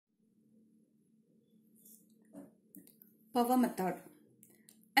Power method.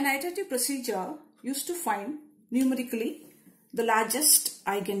 An iterative procedure used to find numerically the largest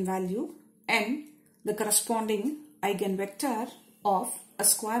eigenvalue and the corresponding eigenvector of a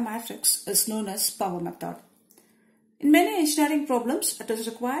square matrix is known as power method. In many engineering problems, it is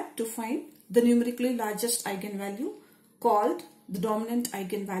required to find the numerically largest eigenvalue called the dominant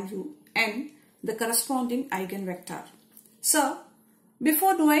eigenvalue and the corresponding eigenvector. So,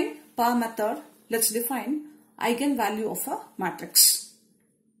 before doing power method, let's define eigenvalue of a matrix.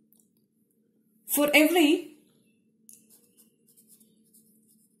 For every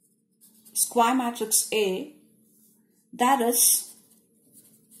square matrix A, there is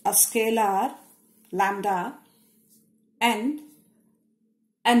a scalar lambda and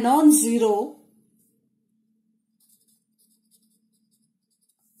a non-zero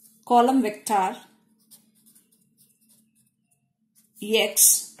column vector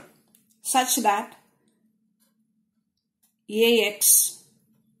x such that Ax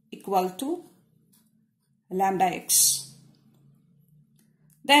equal to lambda x.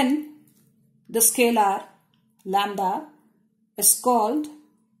 Then the scalar lambda is called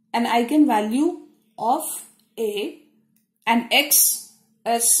an eigenvalue of A and x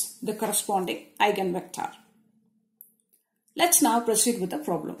is the corresponding eigenvector. Let's now proceed with the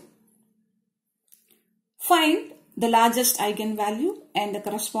problem. Find the largest eigenvalue and the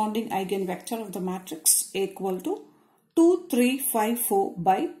corresponding eigenvector of the matrix A equal to 2, 3, 5, 4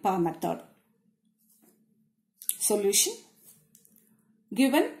 by power method. Solution.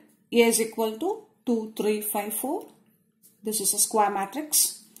 Given A is equal to 2, 3, 5, 4. This is a square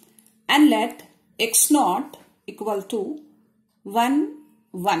matrix. And let x naught equal to 1,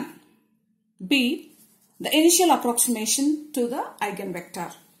 1 be the initial approximation to the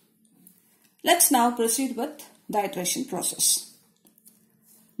eigenvector. Let's now proceed with the iteration process.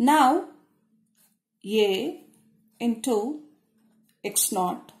 Now A into x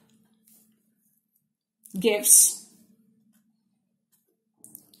naught gives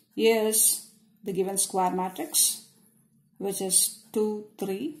A is the given square matrix, which is 2,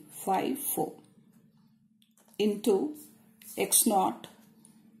 3, 5, 4 into x naught,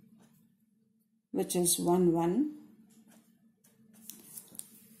 which is 1, 1.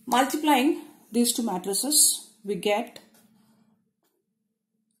 Multiplying these two matrices, we get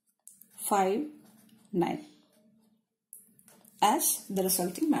 5, 9 as the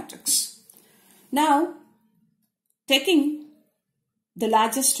resulting matrix. Now, taking the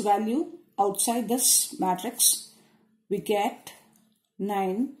largest value outside this matrix, we get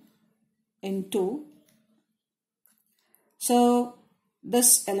 9 into, so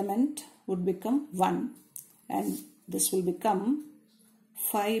this element would become 1 and this will become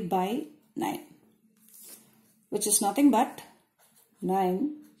 5 by 9, which is nothing but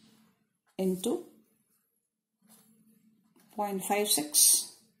 9 into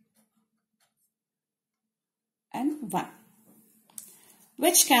 0.56 and 1,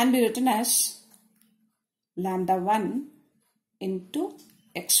 which can be written as lambda 1 into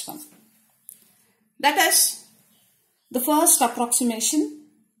x1. That is, the first approximation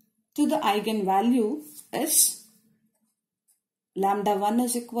to the eigenvalue is lambda 1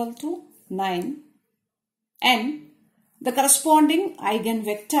 is equal to 9 and the corresponding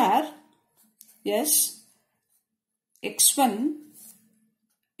eigenvector is x1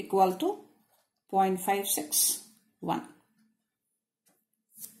 equal to 0.561.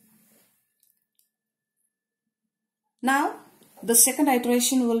 Now, the second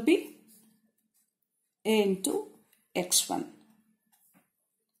iteration will be A into x1,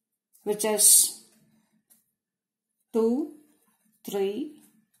 which is 2, 3,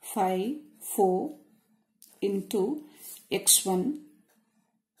 5, 4 into x1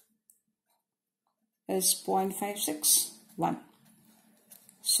 is 0.561.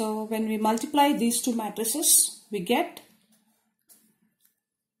 So, when we multiply these two matrices, we get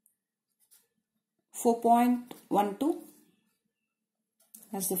 4.12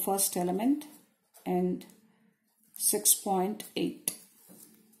 as the first element and 6.8.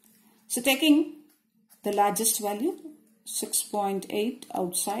 So, taking the largest value 6.8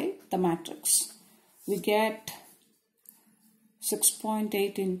 outside the matrix, we get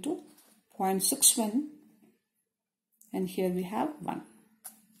 6.8 into 0.61 and here we have 1,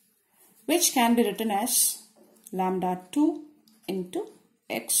 which can be written as lambda 2 into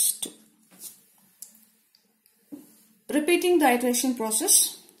x2. Repeating the iteration process,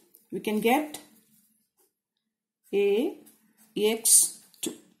 we can get A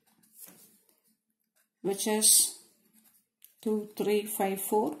x2, which is 2, 3, 5,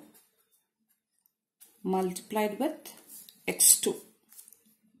 4 multiplied with x2,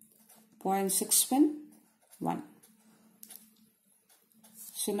 0.611,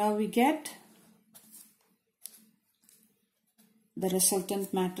 So now we get the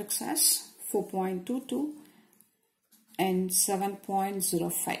resultant matrix as 4.22 and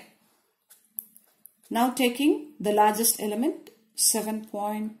 7.05. Now taking the largest element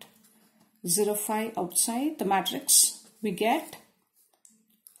 7.05 outside the matrix, we get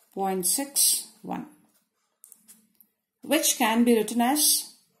 0.61, which can be written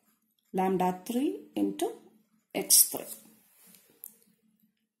as lambda 3 into x3.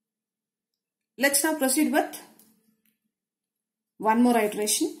 Let's now proceed with one more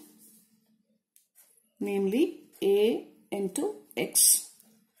iteration, namely a into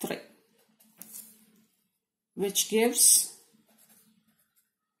x3, which gives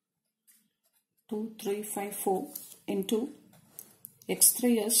 2354 into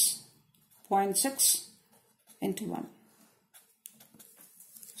x3 is 0.6 into 1.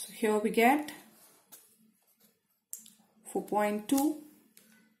 So here we get 4.2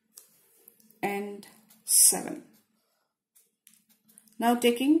 and 7. Now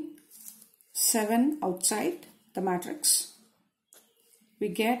taking 7 outside the matrix, we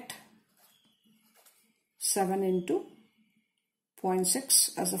get 7 into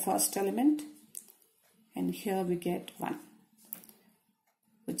 0.6 as the first element, and here we get 1,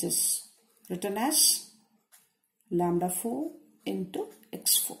 which is written as lambda 4 into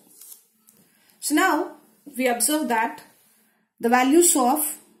x4. So now we observe that the values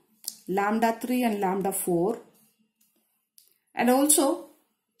of lambda 3 and lambda 4 and also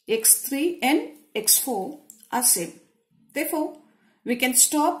x3 and x4 are same. Therefore, we can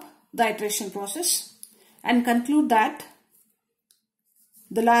stop the iteration process and conclude that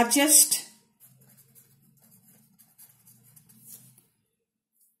the largest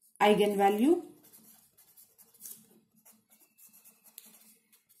eigenvalue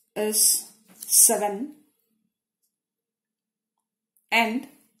is 7 and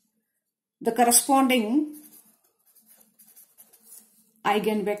the corresponding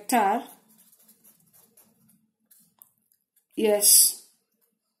eigenvector is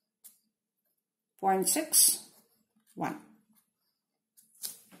 0.61.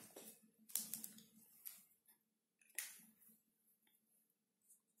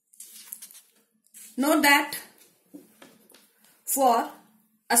 Note that for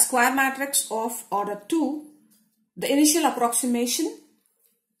a square matrix of order 2, the initial approximation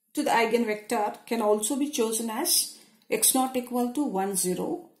to the eigenvector can also be chosen as x0 equal to 1,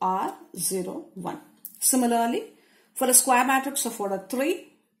 0 or 0, 1. Similarly, for a square matrix of order 3,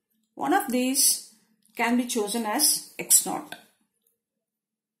 one of these can be chosen as x0.